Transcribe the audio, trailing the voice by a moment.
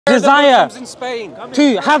desire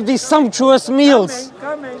to have these sumptuous meals.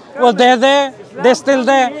 Well, they're there, they're still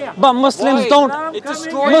there, but Muslims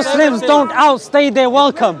don't outstay their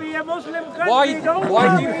welcome.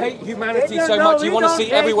 Why do you hate humanity so much? You want to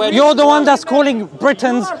see everywhere. You're the one that's calling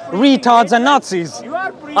Britons retards and Nazis.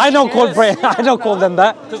 I don't call them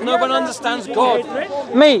that. Because no one understands God.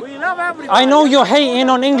 Mate, I know you're hating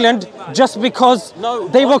on England just because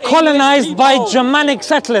they were colonized by Germanic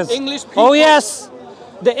settlers. Oh yes.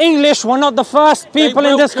 The English were not the first people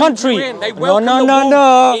in this country. No.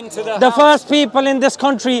 The first people in this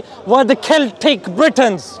country were the Celtic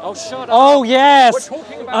Britons. Oh, shut up. Oh, yes.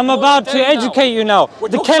 I'm about to educate you now.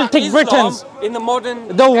 The Celtic Britons. In the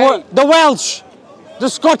modern the Welsh, the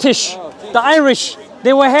Scottish, the Irish.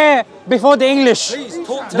 They were here before the English.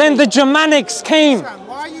 Then the Germanics came.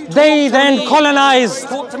 They then colonized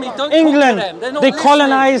England. They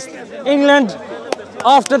colonized England.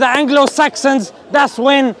 After the Anglo-Saxons, that's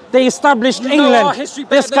when they established England.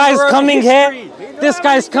 This guy's coming here. This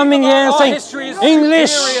guy's coming here and saying,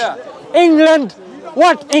 English, England,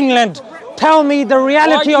 what England? Tell me the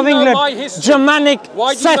reality of England. Germanic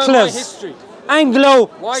settlers,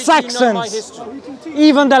 Anglo-Saxons.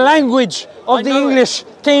 Even the language of the English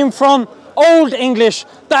came from Old English.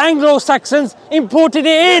 The Anglo-Saxons imported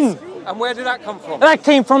it in. And where did that come from? That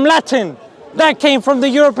came from Latin. That came from the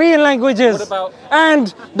European languages. What about,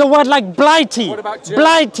 and the word like blighty. What about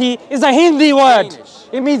blighty is a Hindi word. Danish.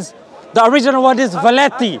 It means, the original word is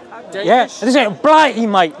Valeti. Yeah, they say blighty,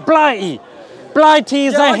 mate, blighty. Blighty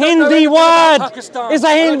is a Hindi word. It's a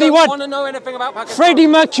Hindi word. I don't want to know anything about Pakistan. Freddie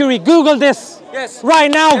Mercury, Google this. Yes. Right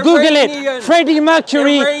now, Google Iranian. it. Freddie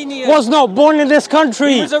Mercury was not born in this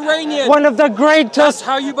country. He was Iranian. One of the greatest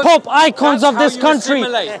pop icons of this country.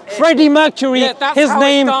 Freddie Mercury, his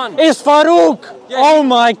name is Farouk. Oh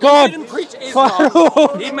my God.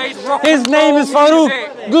 Farouk. His name is Farouk.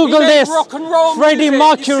 Google this. Freddie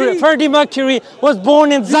Mercury was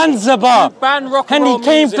born in Zanzibar. And he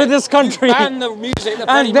came to this country. And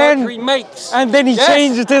then he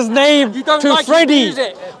changed his name to Freddie.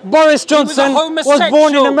 Boris Johnson was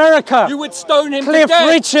born in America. You would stone him Cliff to death.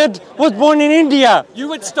 Richard was born in India. You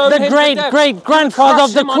would stone the him great to death. great grandfather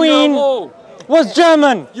of the Queen was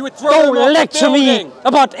German. You would throw Don't him off lecture a me building.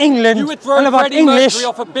 about England You would throw and about Freddie English. Mercury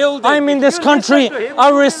off a building. I'm in this country. I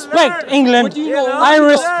respect England. I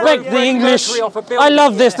respect the English. I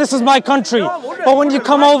love this. This is my country. But when you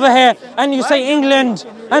come over here and you say England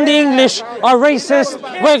and the English are racist,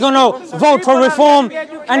 we're going to vote for reform.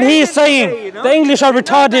 And he's saying the English are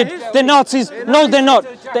retarded, they're Nazis. No, they're not.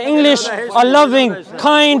 The English are loving,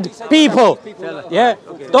 kind people. Yeah,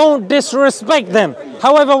 don't disrespect them.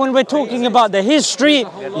 However, when we're talking about the history,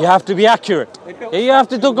 you have to be accurate. You have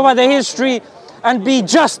to talk about the history and be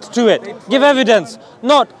just to it. Give evidence.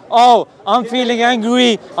 Not, oh, I'm feeling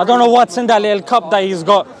angry. I don't know what's in that little cup that he's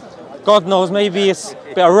got. God knows, maybe it's a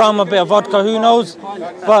bit of rum, a bit of vodka, who knows.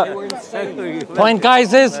 But point,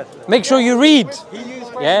 guys, is make sure you read.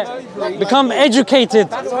 Yeah, become educated,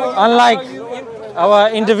 unlike our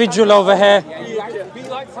individual over here.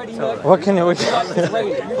 What can you? He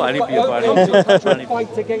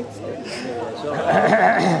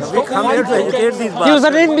was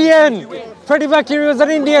an Indian. Freddie Mercury was an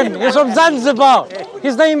Indian. He's from Zanzibar.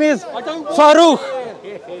 His name is Farouk.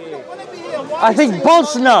 I think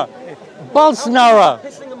Bolsonaro.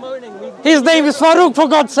 His name is Farouk, for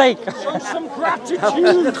God's sake. Show some gratitude.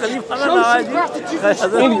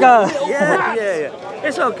 Yeah.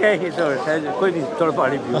 It's okay. It's all right.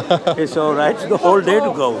 It's all right. The whole day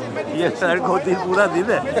to go. Yes, I'll go this pura din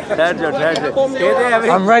hai.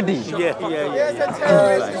 I'm ready. Yeah.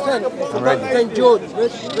 I'm ready. St. George.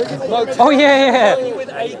 Oh yeah.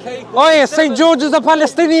 Oh yeah, St. George is a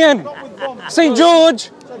Palestinian. St.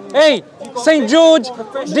 George. Hey, St. George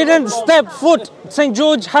didn't step foot. St.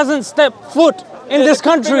 George hasn't stepped foot in this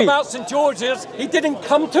country. The thing about St. George's, he didn't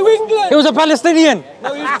come to England. He was a Palestinian.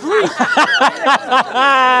 No, he was Greek.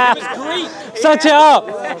 He was Greek. Search it up.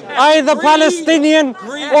 Either Palestinian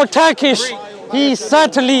or Turkish. He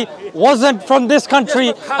certainly wasn't from this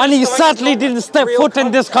country, and he certainly didn't step foot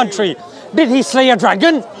in this country. Did he slay a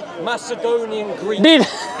dragon? Macedonian Greek. He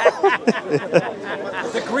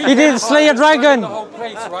didn't slay a dragon.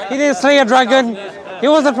 He didn't slay a dragon. He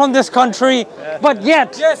wasn't from this country, but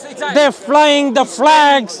yet they're flying the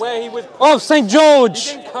flags of St.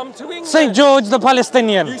 George. St. George the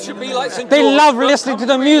Palestinian. They love listening to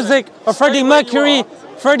the music of Freddie Mercury.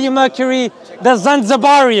 Freddie Mercury, the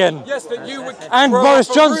Zanzibarian. And Boris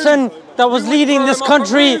Johnson, that was leading this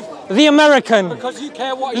country, the American.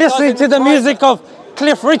 Listening to the music of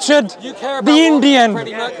Cliff Richard, the Indian.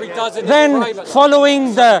 Then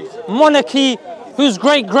following the monarchy, whose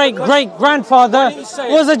great-great-great-grandfather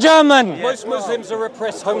was a German. Most Muslims are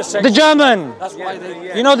repressed homosexuals. The German. That's why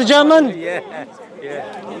they... You know the German? Yeah.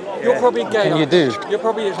 You're probably gay. You do. You're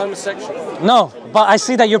probably homosexual. No, but I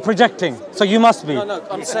see that you're projecting, so you must be. No,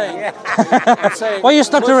 I'm saying... Why are you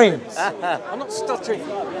stuttering? I'm not stuttering.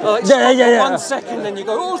 Like, Yeah. 1 second, then you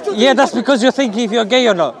go, oh, stuttering. Yeah, that's because you're thinking if you're gay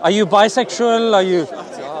or not. Are you bisexual? Are you...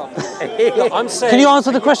 No, I'm saying... Can you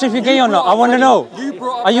answer the question if you're gay or not? I want to know. You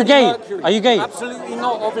brought up Are you Freddie gay? Mercury. Are you gay? Absolutely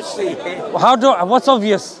not, obviously. What's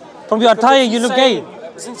obvious? From your attire, you look gay.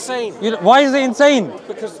 It's insane. Why is it insane?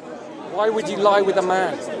 Because why would you lie with a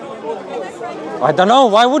man? I don't know.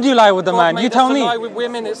 Why would you lie with a man? God You made tell us to me. lie with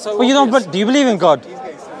women, it's so But you don't. obvious. But do you believe in God?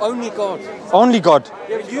 Only God. Only God.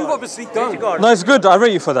 Yeah, but you obviously don't. No, it's good. I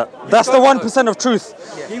rate you for that. That's the 1% of truth.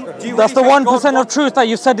 Do you That's the really think 1% God of truth that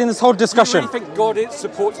you said in this whole discussion. Do you really think God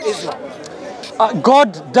supports Islam?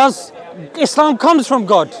 God does. Islam comes from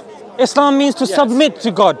God. Islam means to submit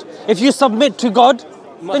to God. If you submit to God,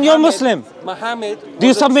 then you're Muslim. Do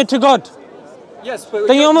you submit to God? Yes, but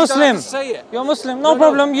then you're you Muslim. don't have to say it. You're Muslim. No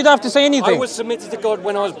problem. You don't have to say anything. I was submitted to God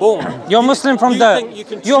when I was born. You're Muslim from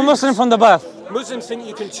You're Muslim from the birth. Muslims think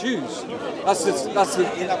you can choose. That's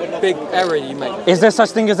the big error you make. Is there such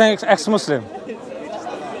thing as an ex-Muslim?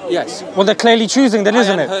 Yes. Well, they're clearly choosing then,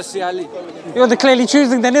 isn't it? Percy Ali. They're clearly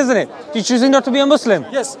choosing then, isn't it? You're choosing not to be a Muslim.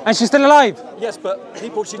 Yes. And she's still alive. Yes, but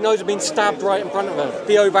people she knows have been stabbed right in front of her.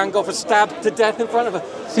 Theo Van Gogh was stabbed to death in front of her.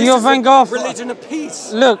 Theo Van Gogh. Religion of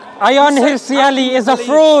peace. Look, Ayaan Hirsi Ali is a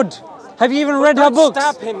fraud. Have you even read her books?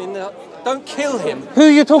 Don't stab him don't kill him. Who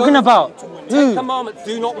are you talking about? Ten Commandments,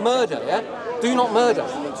 do not murder, yeah? Do not murder.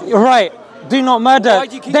 Right. Do not murder. Why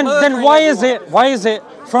do you keep then why everyone? is it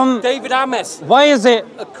from David Ames? Why is it?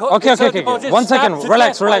 Okay. 1 second.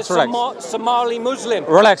 Relax. Somali Muslim.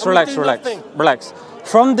 Relax.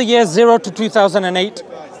 From the year 0 to 2008,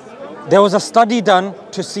 there was a study done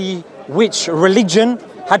to see which religion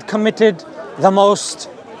had committed the most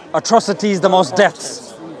atrocities, the most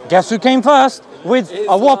deaths. Guess who came first with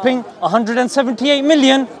a whopping 178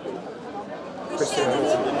 million?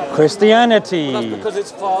 Christianity. Well, that's because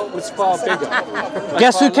it was far bigger.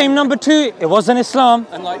 Guess who came number 2? It wasn't Islam.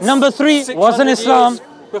 Like number 3 wasn't Islam.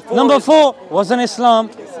 Number 4 wasn't Islam.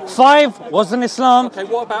 5 wasn't Islam. Okay,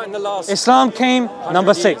 what about in the last? Islam came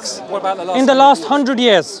number 6. What about the last? In the last 100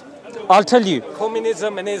 years, I'll tell you.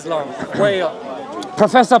 Communism and Islam, way up.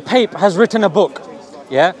 Professor Pape has written a book,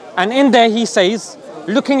 yeah, and in there he says,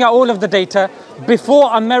 looking at all of the data, before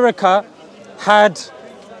America had,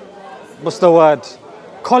 what's the word,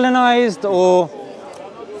 colonized or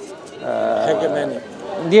hegemony.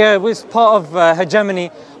 Yeah, it was part of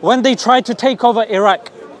hegemony. When they tried to take over Iraq,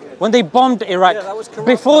 when they bombed Iraq,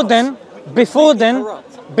 before then,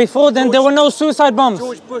 there were no suicide bombs.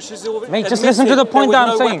 George Bush is all Mate, just listen to the point that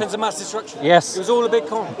I'm saying. Weapons of mass destruction. Yes. It was all a big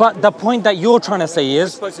con. But the point that you're trying to say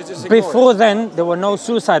is, before then, there were no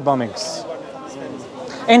suicide bombings.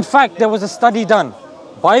 In fact, there was a study done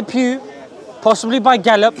by Pew, possibly by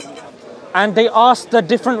Gallup, and they asked the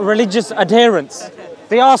different religious adherents.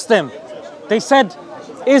 They asked them, they said,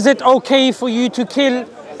 is it okay for you to kill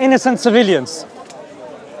innocent civilians?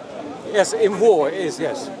 Yes, in war it is,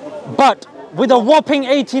 yes. But with a whopping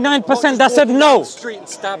 89% that said no. Street and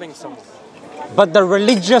stabbing someone. But the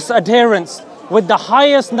religious adherents with the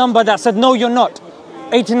highest number that said no, you're not,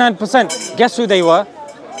 89%. Guess who they were?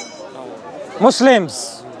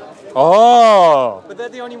 Muslims. Oh. But they're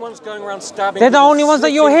the only ones going around stabbing. They're the only ones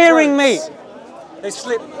that you're hearing, mate. They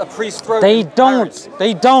slit a priest's throat. They don't.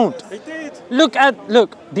 They don't. They did. Look,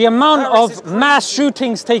 the amount of mass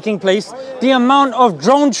shootings taking place, the amount of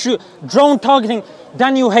drone targeting.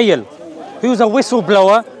 Daniel Hale, who's a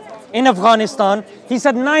whistleblower in Afghanistan, he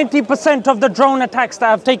said 90% of the drone attacks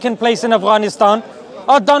that have taken place in Afghanistan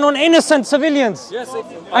are done on innocent civilians. Yes,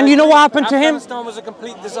 and you know what happened to him? Afghanistan was a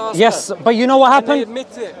complete disaster. Yes, but you know what happened? And they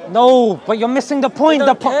admit it. No, but you're missing the point. They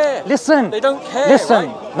don't care. Listen. They don't care. Listen.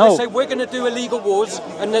 Right? No. They say we're going to do illegal wars,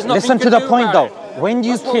 and there's nothing Listen to to the do point, about though. it. When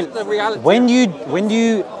you That's kill, the reality. when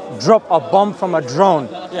you drop a bomb from a drone,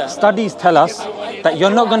 studies tell us that you're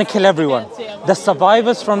not going to kill everyone. The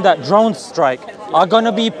survivors from that drone strike are going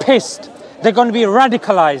to be pissed. They're going to be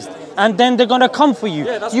radicalized, and then they're going to come for you.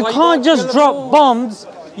 You can't just drop bombs.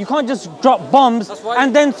 You can't just drop bombs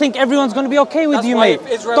and then think everyone's going to be okay with you, mate.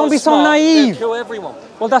 Don't be so naive. Kill everyone.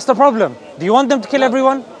 Well, that's the problem. Do you want them to kill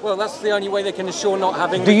everyone? Well, that's the only way they can assure not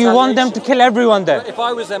having. Do you want them to kill everyone there? If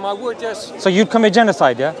I was them, I would, yes. So you'd commit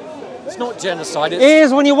genocide, yeah? It's not genocide. It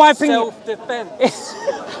is when you're wiping. Self-defense.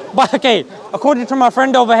 But okay, according to my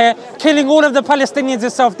friend over here, killing all of the Palestinians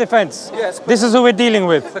is self-defense. Yes, this is who we're dealing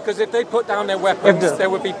with. Because if they put down their weapons, there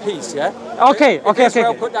would be peace, yeah? Okay. If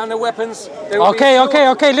Israel put down their weapons, there would be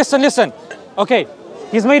okay, listen. Okay,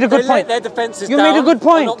 he's made a good point. Their defenses you down made a good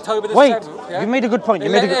point. On October the Wait, 7th, yeah? you made a good point.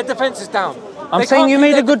 Their defenses down. I'm saying you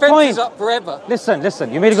made a good point. Up forever.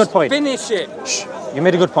 Listen, you made a good point. Finish it. Shh, you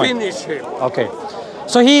made a good point. Finish it. Okay,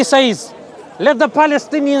 so he says, let the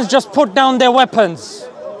Palestinians just put down their weapons.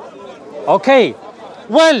 Okay,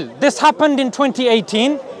 well, this happened in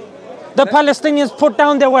 2018. The Palestinians put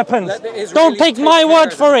down their weapons. Don't take my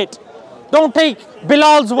word for it. Don't take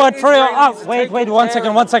Bilal's word for it. Wait, one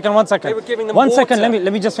second. One second,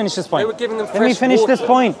 let me just finish this point. Let me finish this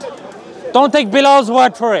point. Don't take Bilal's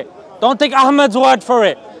word for it. Don't take Ahmed's word for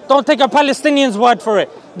it. Don't take a Palestinian's word for it.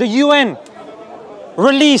 The UN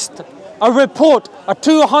released a report, a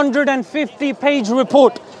 250-page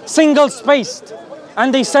report, single-spaced.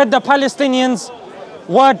 And they said the Palestinians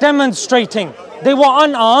were demonstrating. They were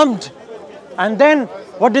unarmed. And then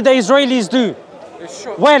what did the Israelis do?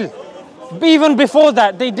 Well, even before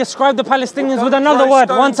that, they described the Palestinians with another word.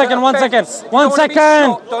 One second.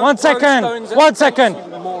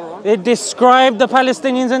 They described the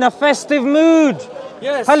Palestinians in a festive mood.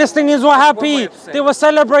 Yes. Palestinians were happy. They were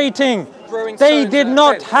celebrating. They did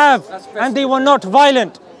not have, and they were not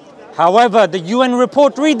violent. However, the UN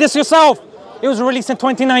report, read this yourself. It was released in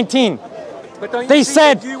 2019. They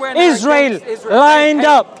said Israel lined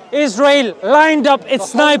up its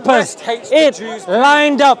snipers. It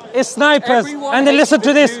lined up its snipers. And then listen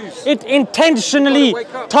to this. It intentionally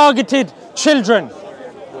targeted children.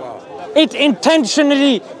 It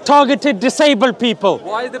intentionally targeted disabled people.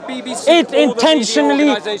 Why the BBC?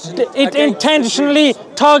 It intentionally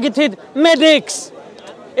targeted medics.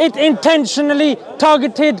 It intentionally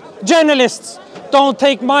targeted journalists. Don't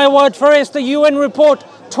take my word for it. It's the UN report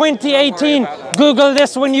 2018. Google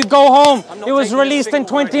this when you go home. It was released in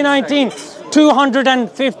 2019.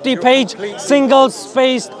 250-page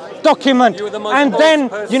single-spaced document. And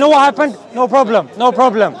then, you know what happened? No problem.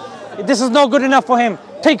 This is not good enough for him.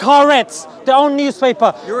 Take Haaretz, their own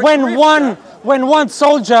newspaper. When one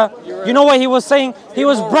soldier, you know what he was saying? He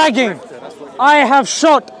was bragging. I have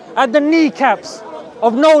shot at the kneecaps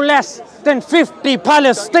of no less than 50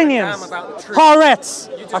 Palestinians. Haaretz.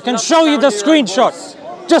 I can show you the screenshot.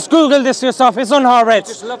 Just Google this yourself. It's on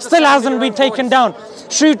Haaretz. Still hasn't been taken down.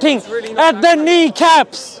 Shooting at the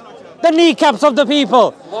kneecaps. The kneecaps of the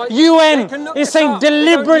people. UN is saying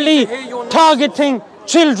deliberately targeting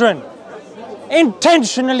children.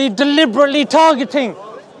 Intentionally, deliberately targeting.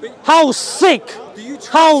 How sick,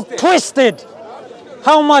 how twisted,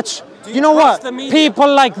 how much, you know what, people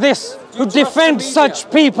like this who defend such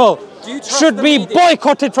people should be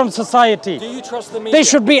boycotted from society. They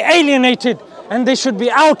should be alienated and they should be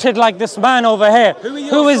outed like this man over here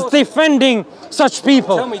who is defending such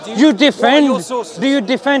people. Do you defend?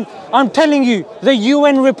 I'm telling you, the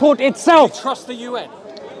UN report itself. Do you trust the UN?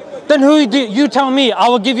 Then who do you tell me? I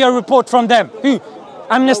will give you a report from them. Who?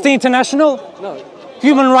 Amnesty International? No.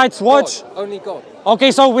 Human Rights Watch? God. Only God.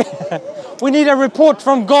 Okay, so we need a report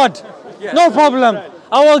from God. Yes. No problem.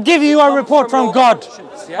 I will give you a report from God.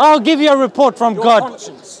 Yeah? I'll give you a report from God.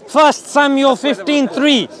 1 Samuel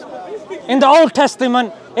 15:3. In the Old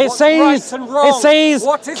Testament, it says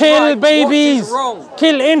kill babies,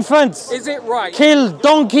 kill infants, is it right? Kill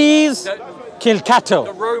donkeys, kill cattle.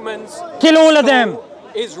 The Romans kill all of them.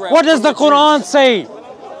 Israel. What does the Quran say?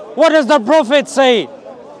 What does the Prophet say?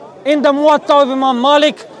 In the Muwatta of Imam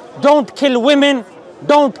Malik, don't kill women,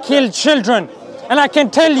 don't kill children. And I can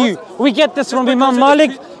tell you, we get this from Imam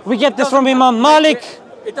Malik, he got it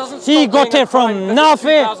from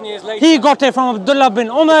Nafi, he got it from Abdullah bin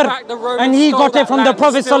Umar, and he got it from the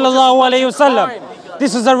Prophet sallallahu alaihi wasallam.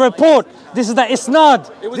 This is a report, this is the isnad,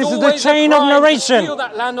 this is the chain of narration. Steal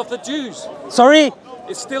that land of the Jews. Sorry?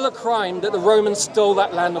 It's still a crime that the Romans stole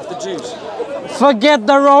that land of the Jews. Forget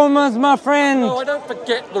the Romans, my friend. No, I don't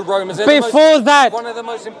forget the Romans. Before that, one of the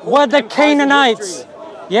most important were the Canaanites.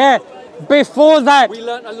 Yeah, before that. We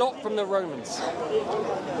learnt a lot from the Romans.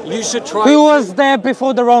 You should try. Who was there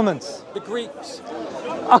before the Romans? The Greeks.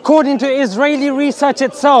 According to Israeli research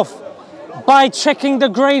itself, by checking the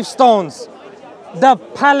gravestones, the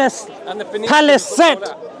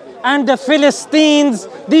Palisette and the Philistines,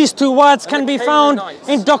 these two words can be found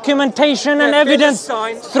in documentation and evidence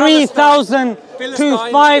 3,000 to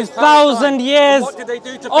 5,000 years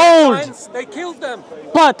old. They killed them.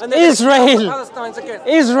 But Israel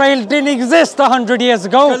didn't exist 100 years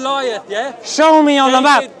ago. Goliath, yeah? Show me on the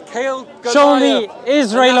map. Show me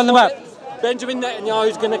Israel on the map. Benjamin Netanyahu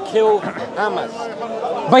is going to kill Hamas.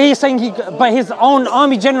 But he's saying but his own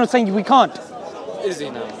army general is saying we can't. Is he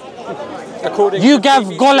now? According You to gave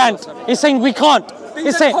BBC Golan is saying we can't.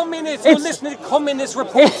 These are communists. You're listening to communists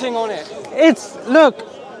reporting on it. It's look.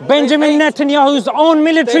 Benjamin Netanyahu's own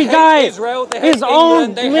military guy, Israel, his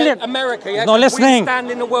own military. America. Yeah? No listening. We stand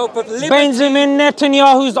in the world for liberty. Benjamin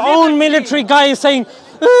Netanyahu's own military guy is saying,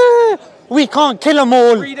 we can't kill them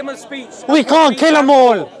all. Freedom of speech. We can't kill them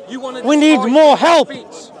all. We need more help.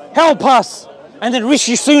 Help us. And then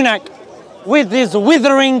Rishi Sunak, with his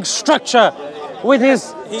withering structure, with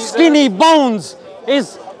his skinny bones,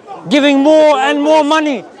 is giving more and more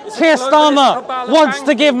money. Keir Starmer wants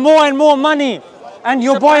to give more and more money. And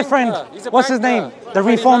your boyfriend, what's his name? The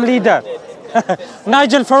reform leader.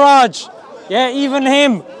 Nigel Farage. Yeah, even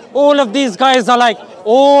him. All of these guys are like,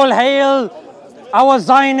 all hail our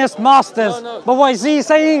Zionist masters. But what is he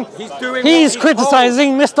saying? He's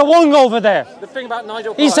criticizing Mr. Wong over there. The thing about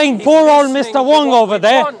Nigel Farage, he's saying poor old Mr. Wong over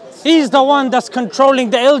there. He's the one that's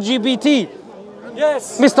controlling the LGBT.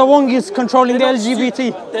 Yes. Mr. Wong is controlling the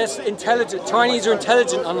LGBT. They're intelligent. Chinese are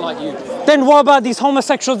intelligent, unlike you. Then what about these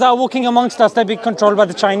homosexuals that are walking amongst us? They're being controlled by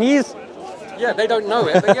the Chinese? Yeah, they don't know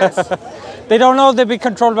it, but yes. They don't know they're being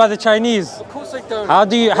controlled by the Chinese. Of course they don't. How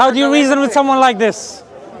do you reason with someone like this?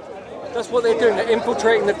 That's what they're doing. They're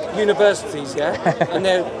infiltrating the universities, yeah? And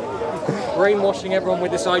they're brainwashing everyone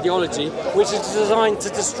with this ideology, which is designed to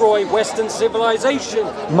destroy Western civilization.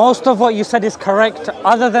 Most of what you said is correct,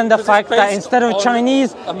 other than the fact that instead of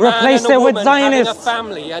Chinese, replace it with Zionists.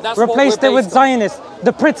 Replace it with Zionists.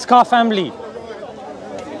 The Pritzker family.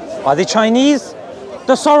 Are they Chinese?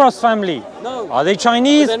 The Soros family. No. Are they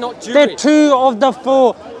Chinese? They're not Jewish. They're 2 of the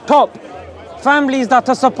 4 top families that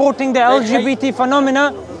are supporting the LGBT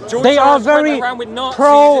phenomena. They are very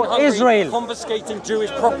pro-Israel. Confiscating Jewish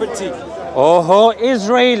property. Oh,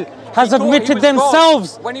 Israel has admitted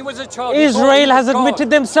themselves. When he was a child, Israel has admitted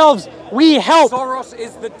themselves. We help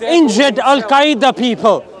injured Al-Qaeda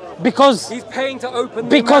people because he's paying to open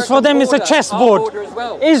for them it's a chessboard.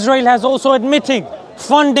 Well. Israel has also admitting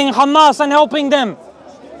funding Hamas and helping them.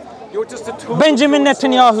 You're just a tool. Benjamin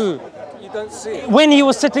Netanyahu. Don't see it. When he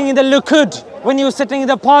was sitting in the Likud, when he was sitting in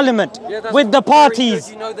the parliament with the parties,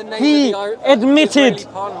 he admitted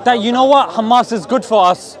that, you know what, Hamas is good for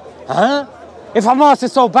us. Huh? If Hamas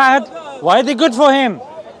is so bad, why are they good for him?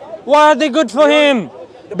 Why are they good for him?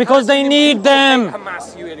 Because they need them.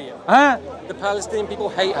 Hamas, you idiot. Huh? The Palestinian people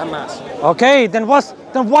hate Hamas. Okay, then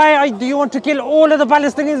why do you want to kill all of the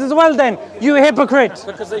Palestinians as well then? You hypocrite.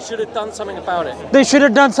 Because they should have done something about it. They should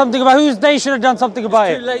have done something about it. They should have done something about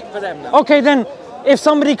it. It's too late for them now. Okay, then if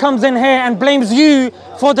somebody comes in here and blames you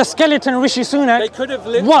for the skeleton Rishi Sunak, they could have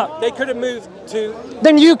lived. What? They could have moved to.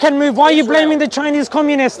 Then you can move. Why Israel. are you blaming the Chinese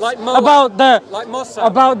communists Moab,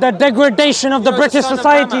 about the degradation of the British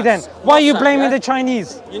society? Then why are you blaming the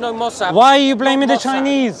Chinese? You know Mossad. Why are you blaming the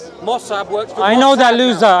Chinese? Mossad works for. I know that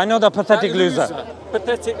loser. I know that pathetic loser.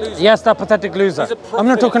 Pathetic loser. Yes, that pathetic loser. I'm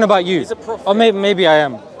not talking about you. He's a prophet. Or maybe I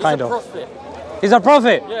am. Kind of. He's a prophet. He's a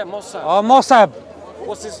prophet. Yeah, Mossad. Oh, Mossad.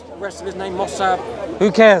 What's his rest of his name? Mossad.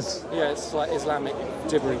 Who cares? Yeah, it's like Islamic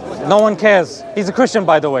gibberish. No one cares. He's a Christian,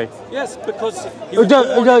 by the way. Yes, because he was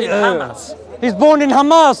born in Hamas. He's born in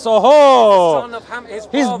Hamas. Oh,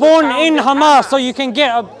 he's born in Hamas, so you can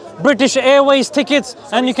get British Airways tickets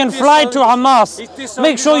and you can fly to Hamas.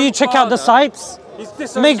 Make sure you check out the sites.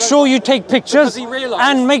 Make sure you take pictures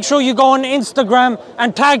and make sure you go on Instagram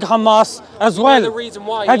and tag Hamas as well.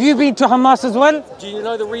 Have you been to Hamas as well? Do you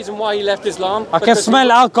know the reason why he left Islam? I can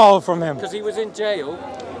smell alcohol from him. Because he was in jail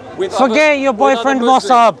with Forget your boyfriend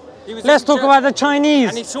Mossab. Let's talk about the Chinese.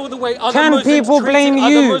 And he saw the way other Can people blame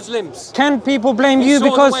you? Can people blame you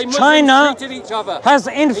because China has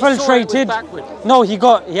infiltrated? No, he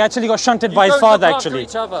actually got shunted by his father actually.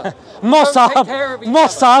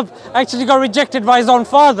 Mossab actually got rejected by his own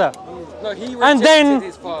father. No, he rejected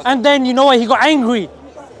his father. And then you know what? He got angry.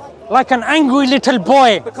 Like an angry little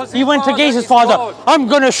boy. He went against his father. I'm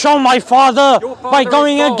going to show my father by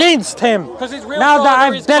going against him. Now that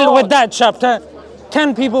I've dealt with that chapter,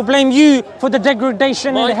 can people blame you for the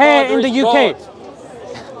degradation in hair in the UK?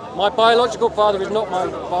 God. My biological father is not my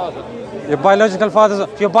father. Your biological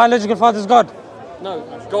father's God? No,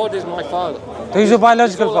 God is my father. Who's your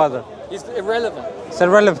biological father? He's irrelevant. It's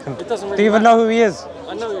irrelevant. It doesn't really Do you even know who he is?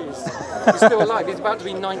 I know who he is. He's still alive. He's about to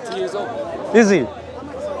be 90 years old. Is he?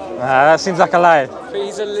 That seems like a lie. But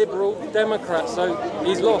he's a liberal Democrat, so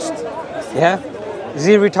he's lost. Yeah? Is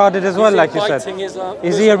he retarded as well, like you said?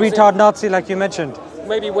 Is he a retard Nazi, like you mentioned?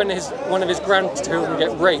 Maybe when one of his grandchildren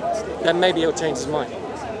get raped, then maybe he'll change his mind.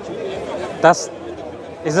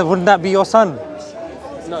 Wouldn't that be your son?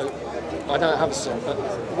 No, I don't have a son, but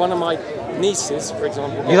one of my nieces, for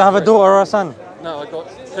example. You have a daughter or a son? No, I got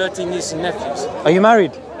 13 nieces and nephews. Are you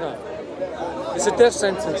married? No. It's a death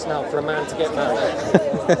sentence now for a man to get married.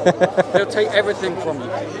 They'll take everything from you.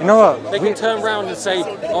 You know what? They can turn around and say,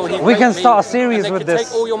 "Oh, he We can raped me," start a series and with they can this.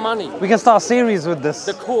 take all your money. We can start a series with this.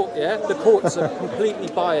 The court, yeah, the courts are completely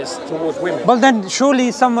biased towards women. Well, then surely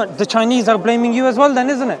the Chinese are blaming you as well, then,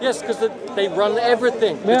 isn't it? Yes, because they run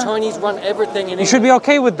everything. Yeah. The Chinese run everything in You should be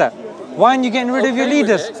okay with that. Why aren't you getting rid of your Okay with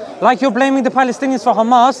leaders? it. Like you're blaming the Palestinians for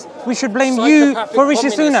Hamas, we should blame you Psychopathic for Rishi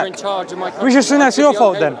communists are in Sunak. charge of my country. Rishi I Sunak's should your be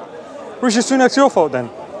fault okay then. with that. Rishi Sunak's your fault then.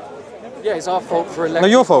 Yeah, it's our fault for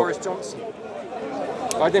electing your fault. Boris Johnson.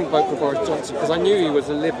 I didn't vote for Boris Johnson because I knew he was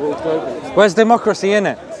a liberal globalist. Where's democracy in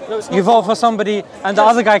it? No, it's not. You vote for somebody and the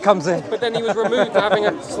other guy comes in. But then he was removed for having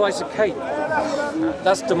a slice of cake.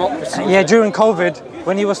 That's democracy. Yeah, during COVID,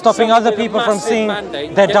 when he was stopping Someone other with a people from massive seeing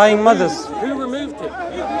mandate their gets dying removed. mothers. Who removed him?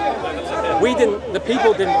 We didn't. The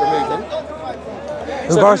people didn't remove him.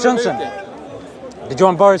 Who's So Boris who removed Johnson? him? Did you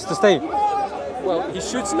want Boris to stay? Well, he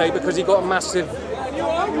should stay because he got a massive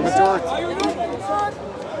majority.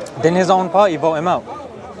 Then his own party vote him out.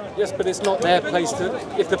 Yes, but it's not their place to.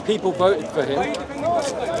 If the people voted for him,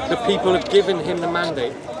 the people have given him the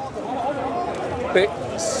mandate.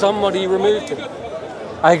 But somebody removed him.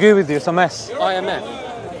 I agree with you, it's a mess.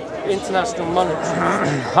 IMF, International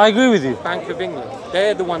Monetary I agree with you. Bank of England.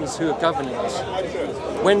 They're the ones who are governing us.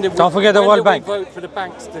 When did we, Don't forget the when World did Bank. we vote for the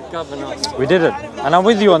banks to govern us? We did it. And I'm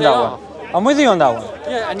with you on They that are. one. I'm with you on that one.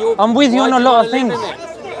 Yeah, and you're. I'm with you why on do a lot wanna of things. live in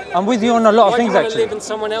it? I'm with you on a lot of Why do things you want to live actually. in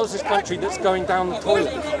someone else's country that's going down the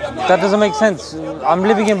toilet? That doesn't make sense. I'm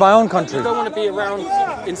living in my own You country. don't want to be around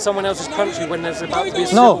in someone else's country when there's about to be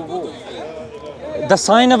a No. civil war. The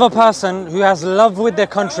sign of a person who has love with their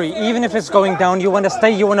country, even if it's going down, you want to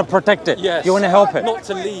stay, you want to protect it. Yes. You want to help it. Not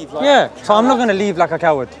to leave. Like, Yeah, so I'm not going to leave like a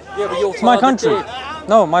coward. Yeah, but your It's my father country. did.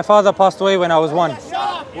 No, my father passed away when I was 1.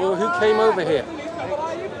 Well, who came over here?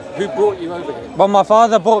 Who brought you over here? But my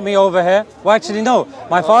father brought me over here. Well, actually, no.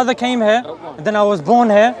 My father came here, and then I was born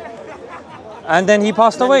here, and then he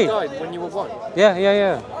passed Then away. he died when you were 1.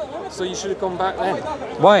 Yeah. So you should have gone back then.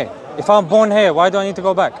 Why? If I'm born here, why do I need to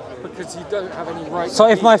go back? Because you don't have any right So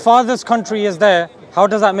to if be my here. father's country is there, how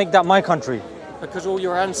does that make that my country? Because all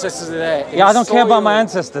your ancestors are there. in Yeah, I don't care about my soil.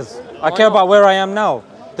 ancestors. I Why care not? about where I am now.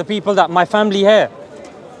 The people that my family here.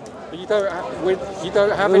 But you don't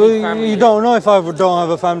have any family. You don't know if I don't have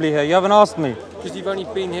a family here. You haven't asked me. Because you've only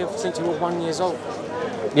been here since you were 1 year old.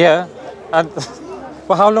 Yeah. And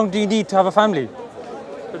well, how long do you need to have a family?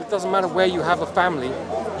 But it doesn't matter where you have a family.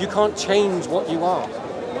 You can't change what you are.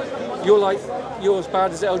 You're as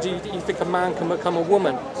bad as LGBT. You think a man can become a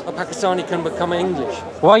woman. A Pakistani can become English.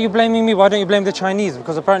 Why are you blaming me? Why don't you blame the Chinese?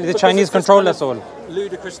 Because apparently the Because Chinese it's just control kind us of all.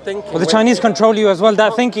 Ludicrous thinking. Well, the When Chinese control you as well.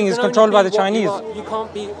 That you thinking can is only controlled by be the what you Chinese. are. You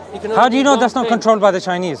can't be. You can How only do you be know one that's not thing. controlled by the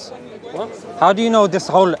Chinese? What? How do you know this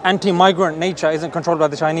whole anti-migrant nature isn't controlled by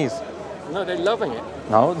the Chinese? No, they're loving it.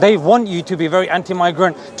 No, they want you to be very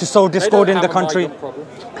anti-migrant, to sow discord They in don't the have a country. migrant problem.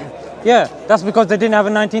 Yeah, that's because they didn't have a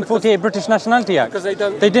 1948 British Nationality Act. Because they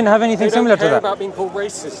don't. They didn't have anything They don't similar care to that. about being called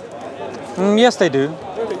racist. Yes, they do.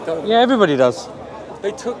 No, they don't. Yeah, everybody does.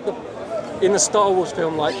 They took in the Star Wars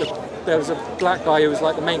film, there was a black guy who was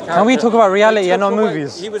like the main character. Can we talk about reality They and took not away-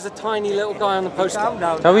 movies? He was a tiny little guy on the poster.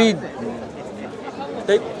 Shall we?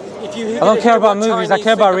 If you I don't care about movies, I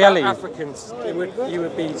care about reality. Africans, you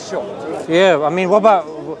would be shocked. Yeah, I mean, what about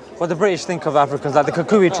what the British think of Africans, like the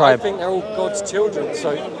Kikuyu I tribe? think they're all God's children.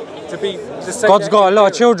 So to say God's they're got a lot of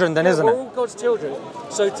inferior- children then, isn't We're it? all God's children.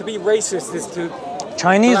 So to be racist is to.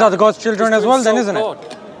 Chinese are the God's children is as to well then, insult isn't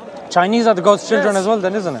it? God. Chinese are the God's children Yes. as well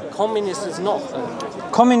then, isn't it? Communist is not.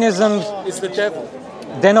 Communism, It's the devil.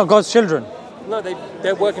 they're not God's children. No,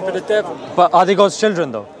 they're working for the devil. But are they God's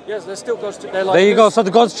children though? Yes, they're still God's. They're like There you go, Lucifer. so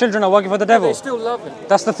the God's children are working for the They devil. still love him.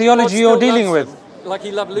 That's the God theology still you're dealing loves with. him, like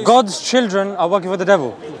he loved Lucifer. God's children are working for the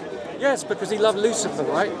devil. Yes, because he loved Lucifer,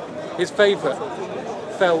 right? His favourite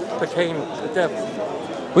became the devil.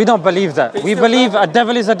 We don't believe that. They We still believe love a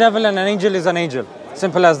devil is a devil and an angel is an angel.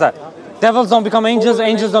 Simple as that. Devils don't become angels,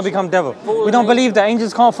 Fallen angels don't angels. become devil. Fallen We don't believe that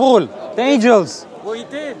angels can't fall. The angels. Well, he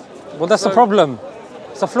did. Well, that's the So- problem.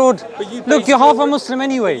 It's a flawed. But you Look, based you're half your- a Muslim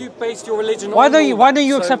anyway. You based your religion Why on don't you? all Why that, don't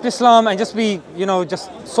you so- accept Islam and just be, just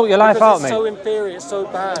sort your life because out, it's mate? so inferior, it's so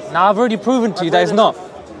bad. Now I've already proven to you I've that read it's not.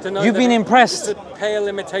 enough to know You've that been It's impressed. a pale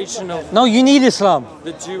imitation of No, you need Islam.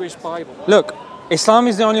 the Jewish Bible. Look, Islam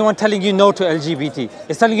is the only one telling you no to LGBT.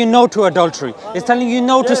 It's telling you no to adultery. It's telling you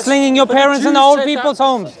no to Yes, slinging your but the parents in the Jews old said people's that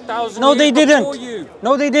homes. 1,000 No, they years before didn't. you.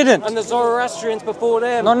 No, they didn't. And the Zoroastrians before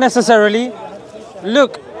them. Not necessarily.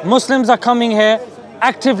 Look, Muslims are coming here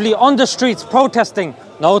actively on the streets protesting.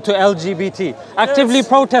 No to LGBT. Actively Yes.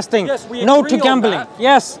 protesting. Yes, we No agree to on gambling. that.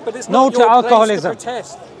 Yes. But it's No not to your place alcoholism. to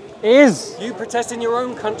protest. It is. You protest in your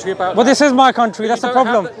own country about Well, that. this is my country. But That's you the don't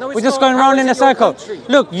have problem. the- no, We're it's just not. going How round is in a it your circle. country?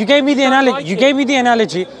 Look, you gave me the don't analogy. like You it. gave me the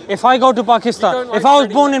analogy. If I go to You Pakistan, don't like if I was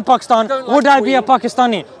Freddie born in Pakistan, You don't would like I be a Queen.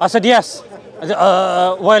 Pakistani? I said yes.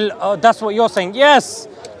 That's what you're saying. Yes.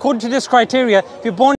 According to this criteria, if you're born